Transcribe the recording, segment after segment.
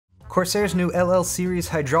Corsair's new LL series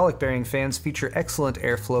hydraulic bearing fans feature excellent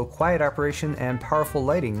airflow, quiet operation, and powerful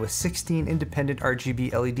lighting with 16 independent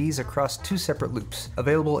RGB LEDs across 2 separate loops.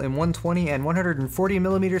 Available in 120 and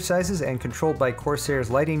 140mm sizes and controlled by Corsair's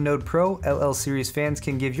Lighting Node Pro, LL series fans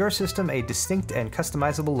can give your system a distinct and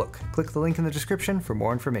customizable look. Click the link in the description for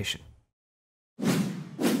more information.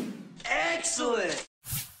 Excellent!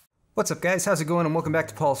 What's up guys, how's it going, and welcome back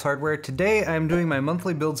to Paul's Hardware. Today I'm doing my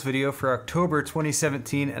monthly builds video for October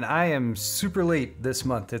 2017, and I am super late this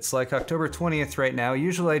month. It's like October 20th right now.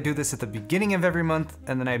 Usually I do this at the beginning of every month,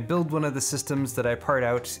 and then I build one of the systems that I part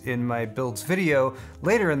out in my builds video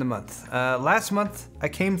later in the month. Last month I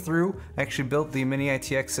came through, I actually built the mini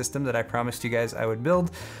ITX system that I promised you guys I would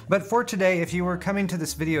build. But for today, if you were coming to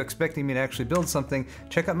this video expecting me to actually build something,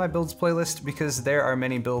 check out my builds playlist because there are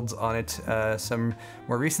many builds on it, some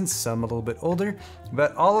more recent, some a little bit older,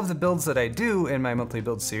 but all of the builds that I do in my monthly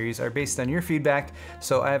build series are based on your feedback.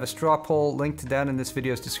 So I have a straw poll linked down in this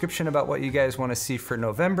video's description about what you guys want to see for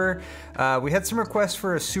November. We had some requests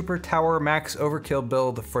for a Super Tower Max Overkill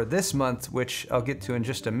build for this month, which I'll get to in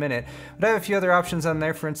just a minute, but I have a few other options on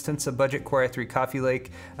there. For instance, a budget Core i3 Coffee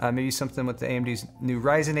Lake, maybe something with the AMD's new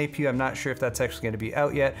Ryzen APU. I'm not sure if that's actually going to be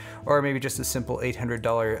out yet, or maybe just a simple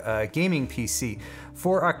 $800 gaming PC.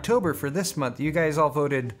 For October, for this month, you guys all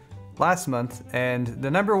voted last month, and the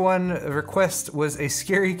 #1 request was a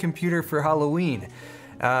scary computer for Halloween.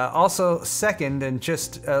 Also second, and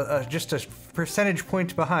just a percentage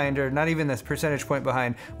point behind, or not even a percentage point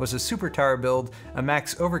behind, was a Super Tower build, a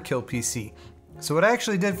Max Overkill PC. So what I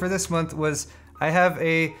actually did for this month was I have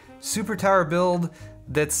a Super Tower build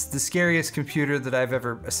that's the scariest computer that I've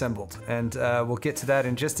ever assembled, and we'll get to that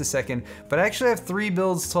in just a second. But I actually have 3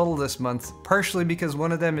 builds total this month, partially because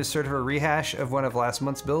one of them is sort of a rehash of one of last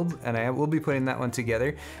month's build, and I will be putting that one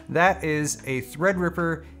together. That is a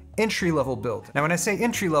Threadripper entry-level build. Now when I say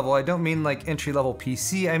entry-level, I don't mean like entry-level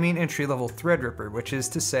PC, I mean entry-level Threadripper, which is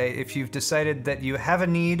to say if you've decided that you have a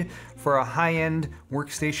need for a high-end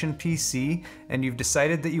workstation PC, and you've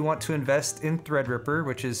decided that you want to invest in Threadripper,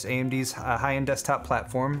 which is AMD's high-end desktop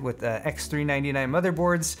platform with X399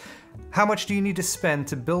 motherboards, how much do you need to spend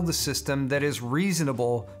to build a system that is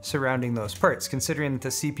reasonable surrounding those parts, considering that the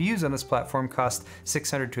CPUs on this platform cost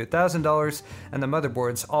 $600 to $1,000, and the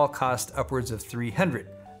motherboards all cost upwards of $300.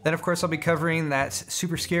 Then of course I'll be covering that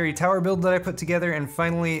super scary tower build that I put together, and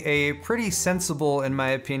finally a pretty sensible, in my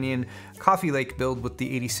opinion, Coffee Lake build with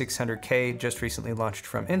the 8600K just recently launched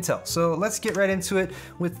from Intel. So let's get right into it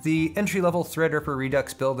with the entry-level Threadripper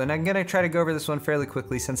Redux build, and I'm gonna try to go over this one fairly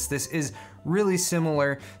quickly since this is really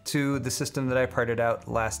similar to the system that I parted out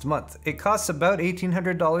last month. It costs about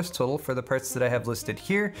 $1,800 total for the parts that I have listed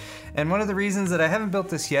here, and one of the reasons that I haven't built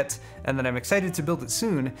this yet and that I'm excited to build it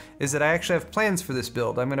soon is that I actually have plans for this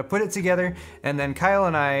build. I'm gonna put it together, and then Kyle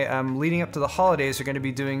and I, leading up to the holidays, are gonna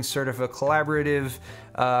be doing sort of a collaborative,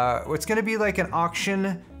 it's gonna be like an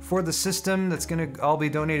auction for the system that's gonna all be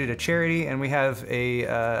donated to charity, and we have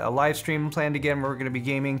a live stream planned again where we're gonna be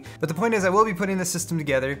gaming. But the point is I will be putting the system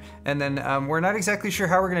together, and then we're not exactly sure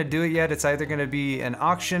how we're gonna do it yet. It's either gonna be an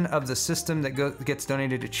auction of the system that gets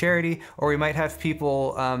donated to charity, or we might have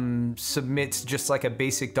people submit just like a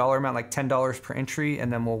basic dollar amount, like $10 per entry,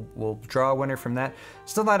 and then we'll draw a winner from that.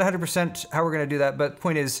 Still not 100% how we're gonna do that, but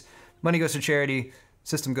point is, money goes to charity,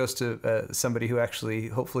 system goes to somebody who actually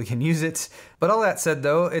hopefully can use it. But all that said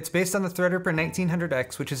though, it's based on the Threadripper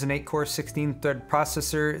 1900X, which is an 8-core 16-thread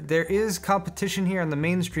processor. There is competition here on the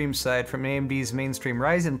mainstream side from AMD's mainstream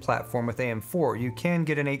Ryzen platform with AM4. You can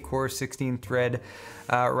get an 8-core 16-thread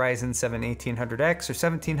Ryzen 7 1800X or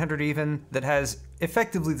 1700 even that has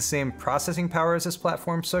effectively the same processing power as this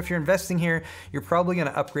platform. So if you're investing here, you're probably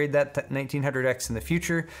gonna upgrade that to 1900X in the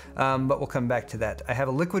future, but we'll come back to that. I have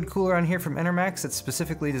a liquid cooler on here from Enermax that's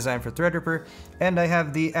specifically designed for Threadripper, and I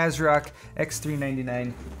have the ASRock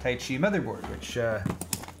X399 Taichi motherboard, which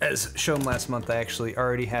as shown last month, I actually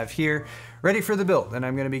already have here, ready for the build, and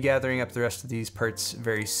I'm gonna be gathering up the rest of these parts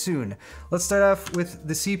very soon. Let's start off with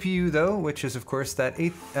the CPU though, which is of course that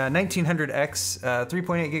 1900X,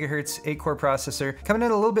 3.8 gigahertz, 8-core processor, coming in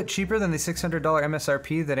a little bit cheaper than the $600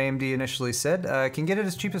 MSRP that AMD initially said. Can get it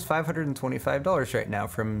as cheap as $525 right now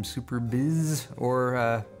from SuperBiz,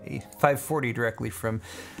 or $540 directly from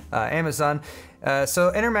Amazon.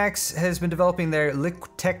 So Enermax has been developing their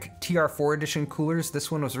Liquitech TR4 edition coolers. This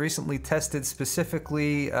one was recently tested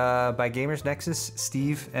specifically by Gamers Nexus.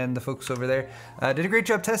 Steve and the folks over there did a great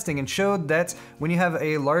job testing and showed that when you have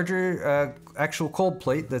a larger actual cold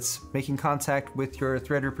plate that's making contact with your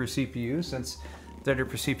Threadripper CPU, since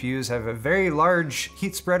Threadripper CPUs have a very large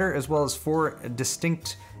heat spreader as well as 4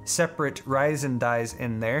 distinct separate Ryzen dies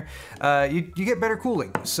in there, you get better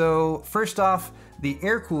cooling. So first off, the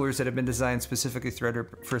air coolers that have been designed specifically for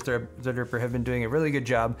Threadripper have been doing a really good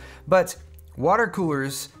job, but water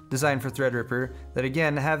coolers designed for Threadripper that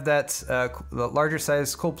again have that larger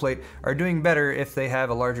size cold plate are doing better if they have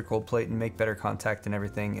a larger cold plate and make better contact and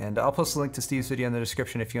everything. And I'll post a link to Steve's video in the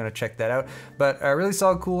description if you want to check that out. But a really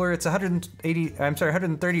solid cooler, it's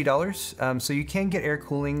 $130, so you can get air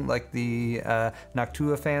cooling like the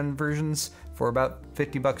Noctua fan versions for about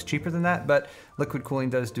 50 bucks cheaper than that, but liquid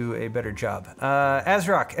cooling does do a better job.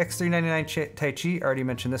 ASRock X399 Taichi, already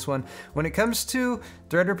mentioned this one. When it comes to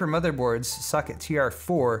Threadripper motherboards, socket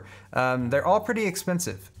TR4, they're all pretty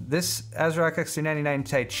expensive. This ASRock X399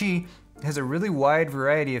 Taichi has a really wide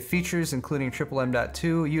variety of features, including M.2,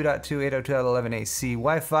 U.2, 802.11ac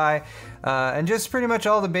Wi-Fi, and just pretty much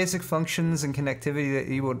all the basic functions and connectivity that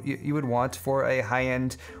you would want for a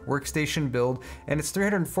high-end workstation build. And it's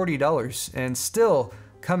 $340, and still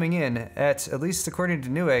coming in at least according to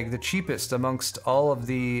Newegg, the cheapest amongst all of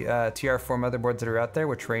the TR4 motherboards that are out there,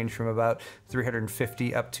 which range from about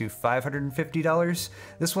 $350 up to $550.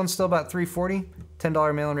 This one's still about $340,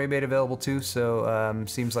 $10 mail-in rebate available too, so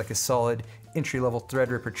seems like a solid entry-level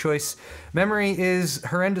Threadripper choice. Memory is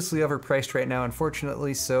horrendously overpriced right now,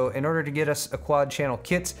 unfortunately, so in order to get us a quad channel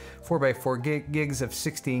kit, 4x4 gigs of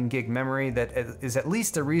 16 gig memory that is at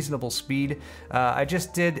least a reasonable speed. I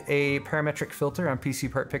just did a parametric filter on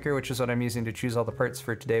PC Part Picker, which is what I'm using to choose all the parts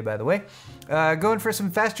for today, by the way. Going for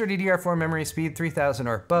some faster DDR4 memory speed, 3000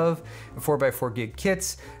 or above, 4x4 gig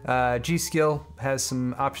kits. G.Skill has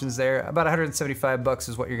some options there. About 175 bucks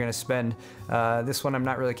is what you're gonna spend. This one I'm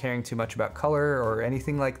not really caring too much about color or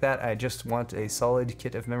anything like that. I just want a solid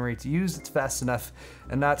kit of memory to use that's fast enough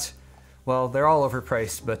and not, well, they're all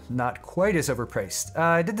overpriced, but not quite as overpriced.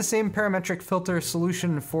 I did the same parametric filter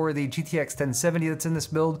solution for the GTX 1070 that's in this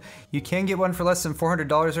build. You can get one for less than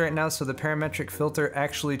 $400 right now, so the parametric filter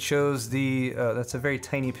actually chose the, that's a very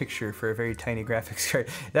tiny picture for a very tiny graphics card.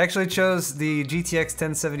 It actually chose the GTX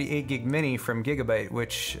 1070 8GB Mini from Gigabyte,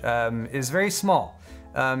 which is very small.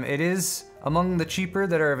 It is among the cheaper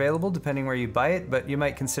that are available depending where you buy it, but you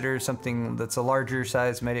might consider something that's a larger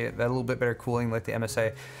size, maybe a little bit better cooling like the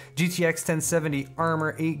MSI GTX 1070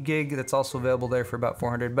 Armor 8GB that's also available there for about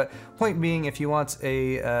 $400. But point being, if you want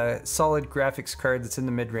a solid graphics card that's in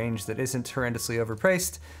the mid-range that isn't horrendously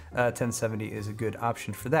overpriced, 1070 is a good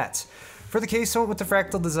option for that. For the case, I went with the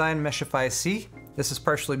Fractal Design Meshify C. This is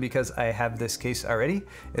partially because I have this case already.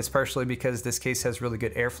 It's partially because this case has really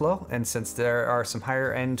good airflow, and since there are some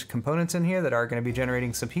higher end components in here that are going to be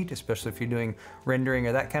generating some heat, especially if you're doing rendering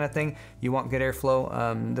or that kind of thing, you want good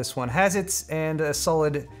airflow. This one has it, and a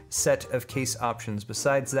solid set of case options.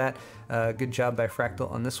 Besides that, good job by Fractal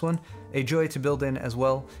on this one. A joy to build in as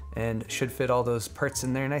well, and should fit all those parts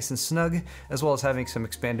in there nice and snug, as well as having some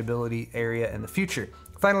expandability area in the future.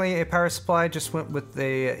 Finally, a power supply, just went with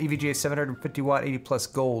the EVGA 750 watt 80 plus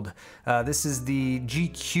gold. This is the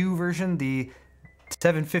GQ version, the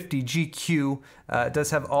 750 GQ. It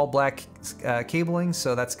does have all black cabling,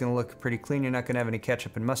 so that's gonna look pretty clean. You're not gonna have any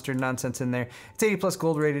ketchup and mustard nonsense in there. It's 80 plus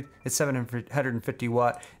gold rated, it's 750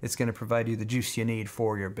 watt. It's gonna provide you the juice you need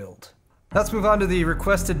for your build. Let's move on to the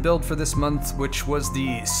requested build for this month, which was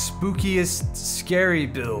the spookiest scary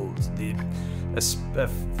build. A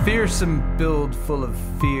fearsome build full of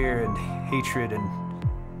fear and hatred and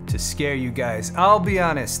to scare you guys. I'll be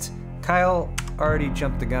honest, Kyle already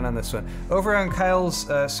jumped the gun on this one. Over on Kyle's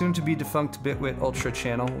soon-to-be defunct Bitwit Ultra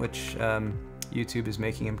channel, which YouTube is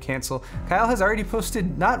making him cancel, Kyle has already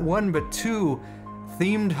posted not one but two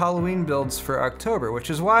themed Halloween builds for October, which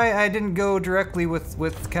is why I didn't go directly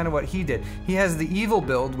with kind of what he did. He has the evil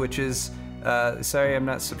build, which is sorry, I'm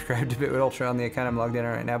not subscribed to Bitwit Ultra on the account I'm logged in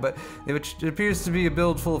on right now, but it appears to be a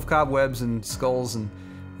build full of cobwebs and skulls and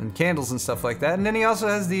candles and stuff like that. And then he also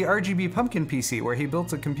has the RGB pumpkin PC, where he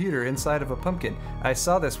built a computer inside of a pumpkin. I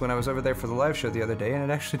saw this when I was over there for the live show the other day, and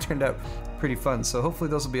it actually turned out pretty fun. So hopefully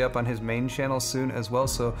those will be up on his main channel soon as well,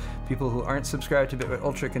 so people who aren't subscribed to Bitwit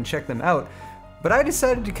Ultra can check them out. But I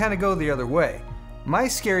decided to kind of go the other way. My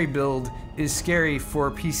scary build is scary for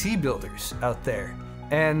PC builders out there.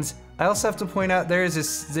 And I also have to point out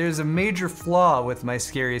there's a major flaw with my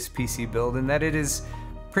scariest PC build, and that it is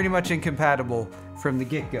pretty much incompatible from the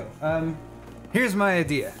get-go. Here's my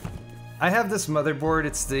idea. I have this motherboard.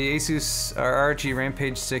 It's the Asus ROG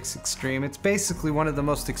Rampage 6 Extreme. It's basically one of the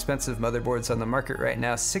most expensive motherboards on the market right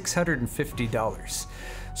now, $650.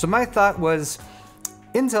 So my thought was,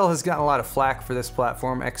 Intel has gotten a lot of flack for this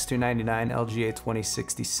platform, X299, LGA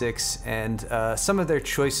 2066, and some of their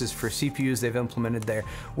choices for CPUs they've implemented there.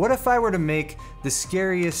 What if I were to make the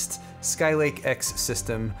scariest Skylake X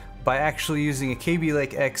system by actually using a Kaby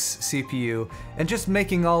Lake X CPU and just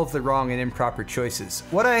making all of the wrong and improper choices?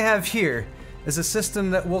 What I have here is a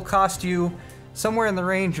system that will cost you somewhere in the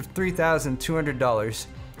range of $3,200,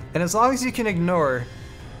 and as long as you can ignore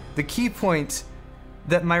the key point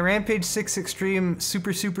that my Rampage 6 Extreme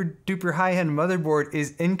super duper high-end motherboard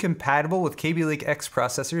is incompatible with Kaby Lake X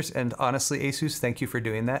processors, and honestly, Asus, thank you for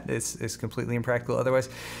doing that. It's completely impractical otherwise.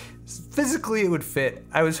 Physically, it would fit.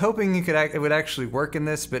 I was hoping it would actually work in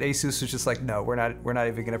this, but Asus was just like, no, we're not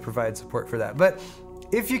even going to provide support for that. But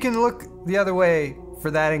if you can look the other way for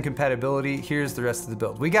that incompatibility, here's the rest of the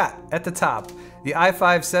build. We got, at the top, the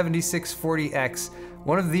i5-7640X,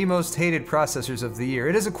 one of the most hated processors of the year.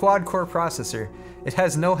 It is a quad-core processor. It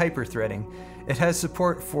has no hyper-threading. It has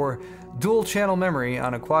support for dual-channel memory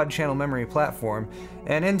on a quad-channel memory platform,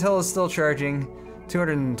 and Intel is still charging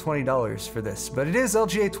 $220 for this. But it is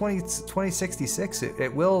LGA 2066.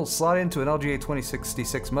 It will slot into an LGA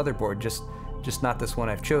 2066 motherboard, just not this one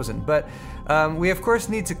I've chosen. But we of course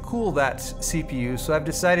need to cool that CPU, so I've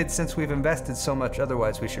decided, since we've invested so much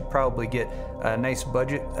otherwise, we should probably get a nice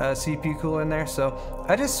budget CPU cooler in there. So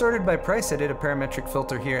I just sorted by price. I did a parametric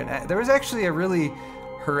filter here, and there was actually a really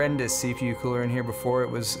horrendous CPU cooler in here before.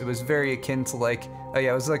 It was very akin to, like, oh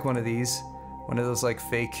yeah, it was like one of those like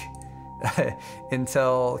fake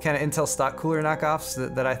Intel stock cooler knockoffs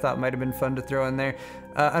that I thought might have been fun to throw in there.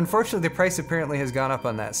 Unfortunately, the price apparently has gone up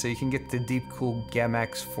on that, so you can get the Deepcool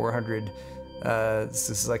Gamax 400.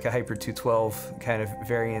 This is like a Hyper 212 kind of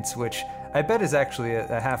variant, which I bet is actually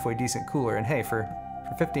a halfway decent cooler. And hey, for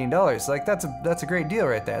 $15, like that's a great deal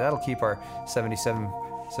right there. That'll keep our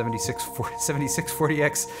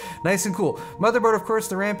 7640X nice and cool. Motherboard, of course,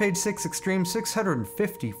 the Rampage 6 Extreme,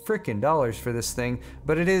 $650 frickin' for this thing,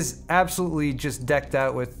 but it is absolutely just decked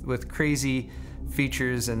out with crazy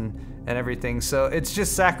features and everything, so it's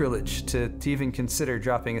just sacrilege to even consider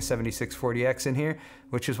dropping a 7640X in here,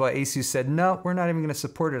 which is why Asus said, no, we're not even going to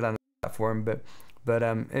support it on the platform. But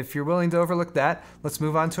if you're willing to overlook that, let's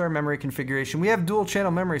move on to our memory configuration. We have dual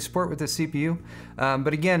channel memory support with this CPU,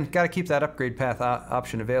 but again, got to keep that upgrade path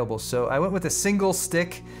option available. So I went with a single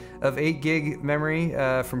stick of 8 gig memory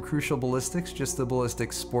from Crucial Ballistics, just the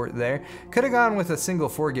Ballistics Sport there. Could have gone with a single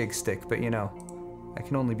 4 gig stick, but you know, I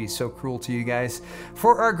can only be so cruel to you guys.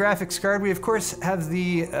 For our graphics card, we of course have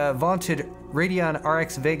the vaunted Radeon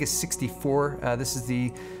RX VEGA 64. This is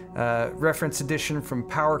the reference edition from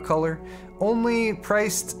Power Color. Only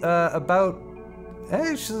priced about,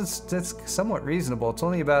 actually that's somewhat reasonable. It's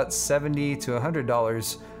only about $70 to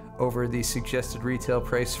 $100 over the suggested retail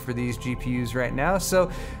price for these GPUs right now. So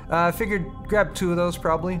I figured grab 2 of those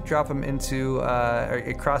probably, drop them into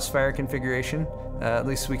a Crossfire configuration. At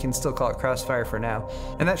least we can still call it Crossfire for now.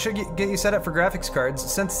 And that should get you set up for graphics cards.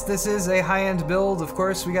 Since this is a high-end build, of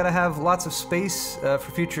course, we gotta have lots of space for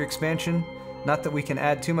future expansion. Not that we can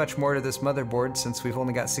add too much more to this motherboard, since we've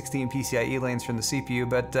only got 16 PCIe lanes from the CPU,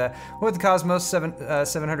 but with the Cosmos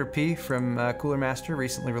 700p from Cooler Master,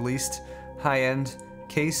 recently released high-end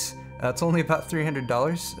case, it's only about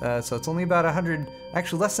 $300, so it's only about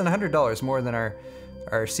actually less than $100 more than our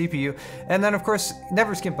CPU. And then of course,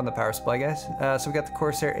 never skimp on the power supply, guys. So we got the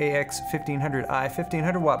Corsair AX 1500i,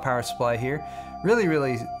 1500 watt power supply here.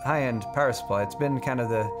 Really high-end power supply. It's been kind of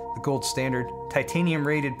the gold standard titanium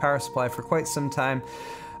rated power supply for quite some time.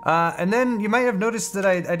 And then you might have noticed that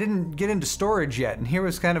I didn't get into storage yet, and here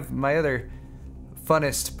was kind of my other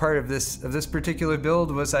funnest part of this particular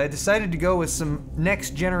build. Was I decided to go with some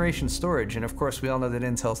next generation storage, and of course we all know that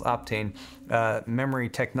Intel's Optane memory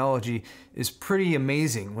technology is pretty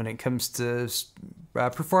amazing when it comes to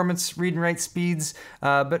performance, read and write speeds,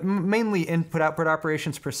 but mainly input-output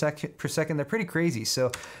operations per second. They're pretty crazy.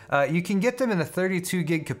 So you can get them in a 32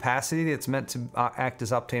 gig capacity that's meant to act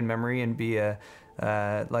as Optane memory and be a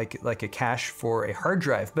like a cache for a hard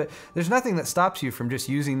drive, but there's nothing that stops you from just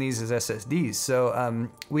using these as SSDs. So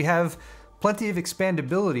we have plenty of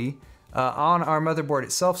expandability on our motherboard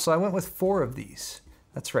itself, so I went with 4 of these.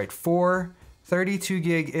 That's right, 4 32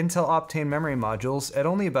 gig Intel Optane memory modules at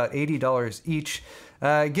only about $80 each.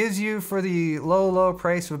 Gives you, for the low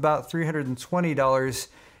price of about $320,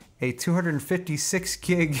 a 256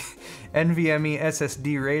 gig NVMe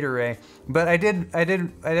SSD RAID array. But I'd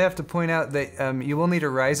have to point out that you will need a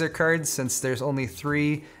riser card, since there's only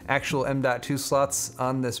 3 actual M.2 slots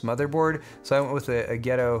on this motherboard. So I went with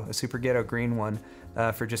a Super Ghetto green one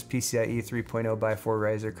for just PCIe 3.0x4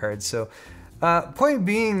 riser cards. So point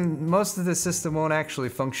being, most of the system won't actually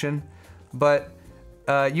function, but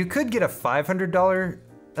You could get a $500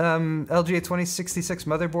 LGA 2066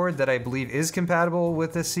 motherboard that I believe is compatible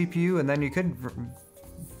with this CPU, and then you could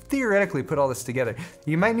theoretically put all this together.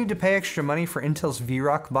 You might need to pay extra money for Intel's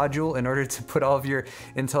VROC module in order to put all of your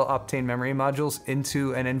Intel Optane memory modules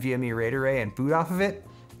into an NVMe RAID array and boot off of it.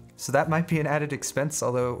 So that might be an added expense,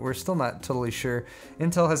 although we're still not totally sure.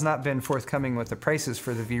 Intel has not been forthcoming with the prices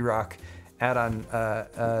for the VROC add-on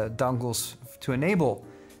dongles to enable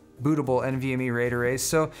bootable NVMe RAID arrays.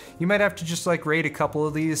 So you might have to just like RAID a couple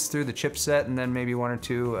of these through the chipset and then maybe one or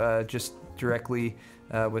two just directly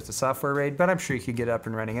with the software RAID, but I'm sure you could get up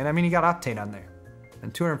and running. And I mean, you got Optane on there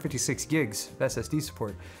and 256 gigs of SSD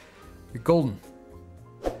support. You're golden.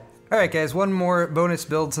 All right, guys, one more bonus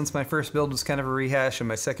build since my first build was kind of a rehash and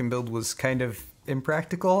my second build was kind of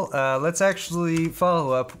impractical. Let's actually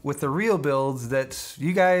follow up with the real builds that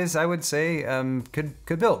you guys, I would say,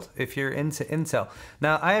 could build if you're into Intel.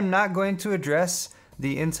 Now, I am not going to address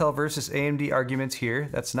the Intel versus AMD arguments here.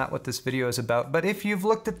 That's not what this video is about. But if you've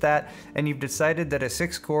looked at that and you've decided that a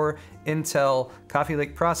 6-core Intel Coffee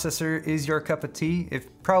Lake processor is your cup of tea,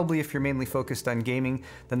 probably if you're mainly focused on gaming,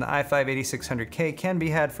 then the i5-8600K can be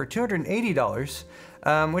had for $280.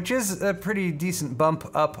 Which is a pretty decent bump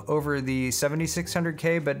up over the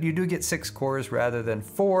 7600K, but you do get 6 cores rather than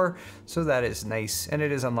 4, so that is nice, and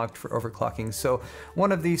it is unlocked for overclocking. So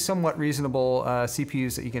one of the somewhat reasonable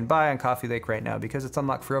CPUs that you can buy on Coffee Lake right now, because it's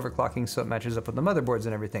unlocked for overclocking, so it matches up with the motherboards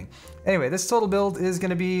and everything. Anyway, this total build is going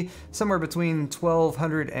to be somewhere between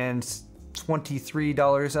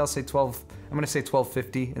 $1,223. I'll say I'm going to say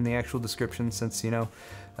 $1,250 in the actual description, since, you know,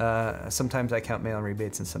 sometimes I count mail-in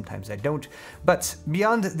rebates and sometimes I don't. But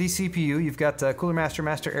beyond the CPU, you've got Cooler Master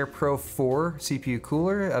Master Air Pro 4 CPU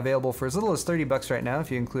cooler, available for as little as $30 right now if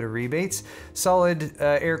you include a rebate. Solid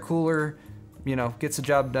air cooler, you know, gets the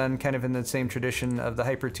job done, kind of in the same tradition of the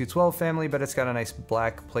Hyper 212 family, but it's got a nice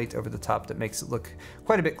black plate over the top that makes it look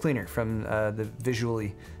quite a bit cleaner from the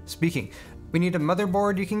visually speaking. We need a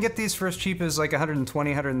motherboard. You can get these for as cheap as like $120,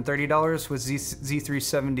 $130 with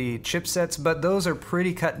Z370 chipsets, but those are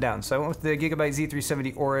pretty cut down. So I went with the Gigabyte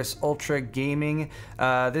Z370 Aorus Ultra Gaming.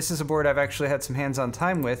 This is a board I've actually had some hands-on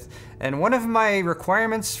time with, and one of my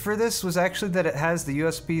requirements for this was actually that it has the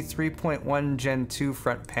USB 3.1 Gen 2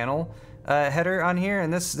 front panel header on here,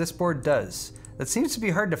 and this board does. That seems to be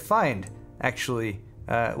hard to find, actually,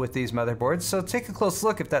 with these motherboards, so take a close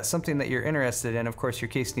look if that's something that you're interested in. Of course, your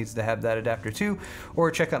case needs to have that adapter too,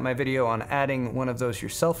 or check out my video on adding one of those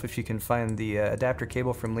yourself if you can find the adapter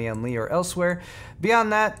cable from Leon Lee or elsewhere.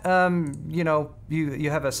 Beyond that, you know, you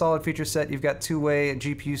have a solid feature set. You've got two-way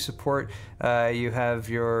GPU support. You have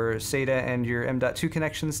your SATA and your M.2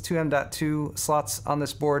 connections, 2 M.2 slots on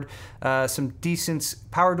this board, some decent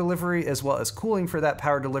power delivery as well as cooling for that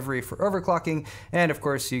power delivery for overclocking, and of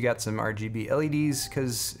course you got some RGB LEDs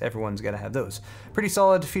because everyone's got to have those. Pretty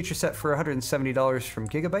solid feature set for $170 from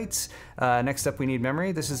Gigabytes. Next up, we need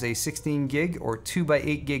memory. This is a 16 gig or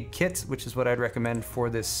 2x8 gig kit, which is what I'd recommend for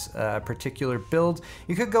this particular build.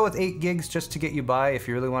 You could go with 8 gigs just to get you by if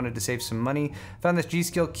you really wanted to save some money. Found this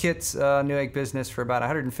G.Skill kit, Newegg Business, for about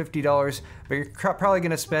 $150, but you're probably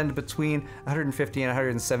going to spend between $150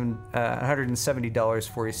 and $170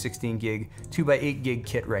 for a 16 gig 2x8 gig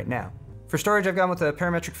kit right now. For storage, I've gone with a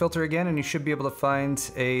parametric filter again, and you should be able to find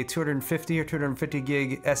a 250 or 250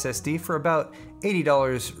 gig SSD for about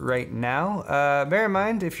 $80 right now. Bear in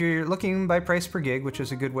mind, if you're looking by price per gig, which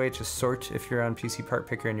is a good way to sort if you're on PC Part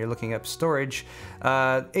Picker and you're looking up storage,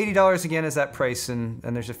 $80 again is that price, and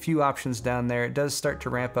there's a few options down there. It does start to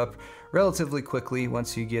ramp up relatively quickly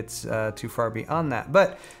once you get too far beyond that.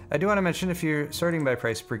 But I do want to mention, if you're sorting by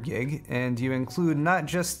price per gig and you include not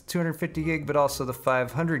just 250 gig but also the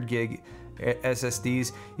 500 gig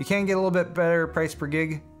SSDs, you can get a little bit better price per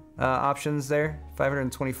gig options there.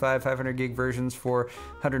 525, 500 gig versions for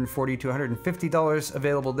 $140 to $150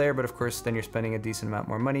 available there, but of course then you're spending a decent amount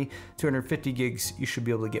more money. 250 gigs you should be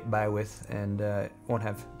able to get by with and won't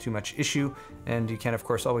have too much issue, and you can of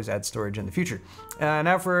course always add storage in the future.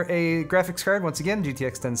 Now for a graphics card, once again,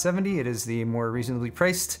 GTX 1070. It is the more reasonably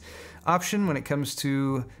priced option when it comes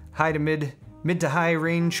to mid to high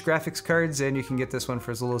range graphics cards, and you can get this one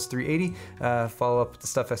for as little as $380. Follow up with the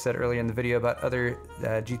stuff I said earlier in the video about other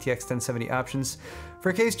GTX 1070 options. For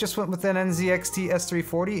a case, just went with an NZXT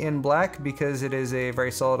S340 in black because it is a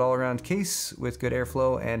very solid all-around case with good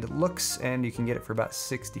airflow and looks, and you can get it for about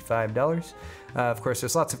 $65. Of course,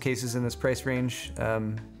 there's lots of cases in this price range,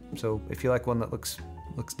 so if you like one that looks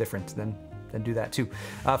different, then do that too.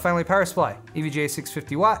 Finally, power supply, EVGA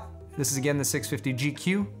 650 watt. This is again the 650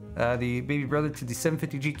 GQ. the baby brother to the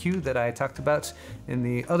 750 GQ that I talked about in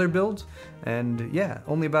the other build. And yeah,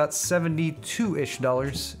 only about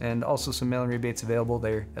 $72-ish, and also some mail-in rebates available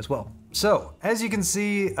there as well. So, as you can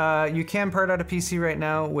see, you can part out a PC right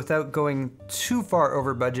now without going too far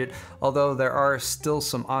over budget, although there are still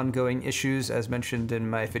some ongoing issues, as mentioned in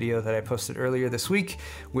my video that I posted earlier this week,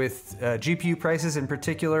 with GPU prices in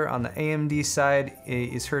particular on the AMD side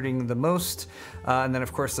is hurting the most. And then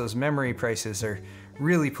of course those memory prices are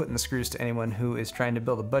really putting the screws to anyone who is trying to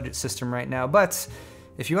build a budget system right now. But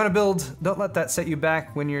if you want to build, don't let that set you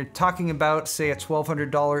back. When you're talking about, say, a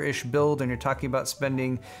 $1,200-ish build and you're talking about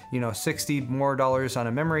spending, you know, $60 more on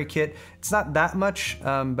a memory kit, it's not that much,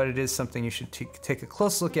 but it is something you should take a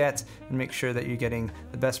close look at and make sure that you're getting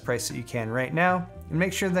the best price that you can right now. And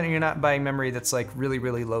make sure that you're not buying memory that's like really,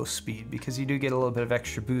 really low speed, because you do get a little bit of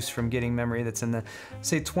extra boost from getting memory that's in the,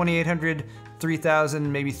 say, 2800,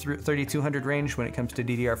 3000, maybe 3200 range when it comes to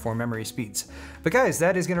DDR4 memory speeds. But guys,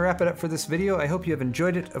 that is gonna wrap it up for this video. I hope you have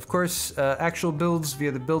enjoyed it. Of course, actual builds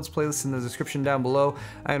via the builds playlist in the description down below.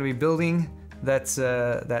 I'm gonna be building that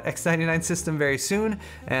X99 system very soon,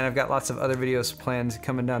 and I've got lots of other videos planned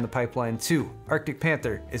coming down the pipeline too. Arctic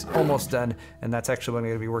Panther is almost done, and that's actually what I'm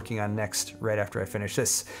going to be working on next right after I finish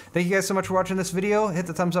this. Thank you guys so much for watching this video. Hit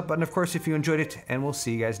the thumbs up button, of course, if you enjoyed it, and we'll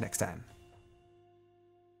see you guys next time.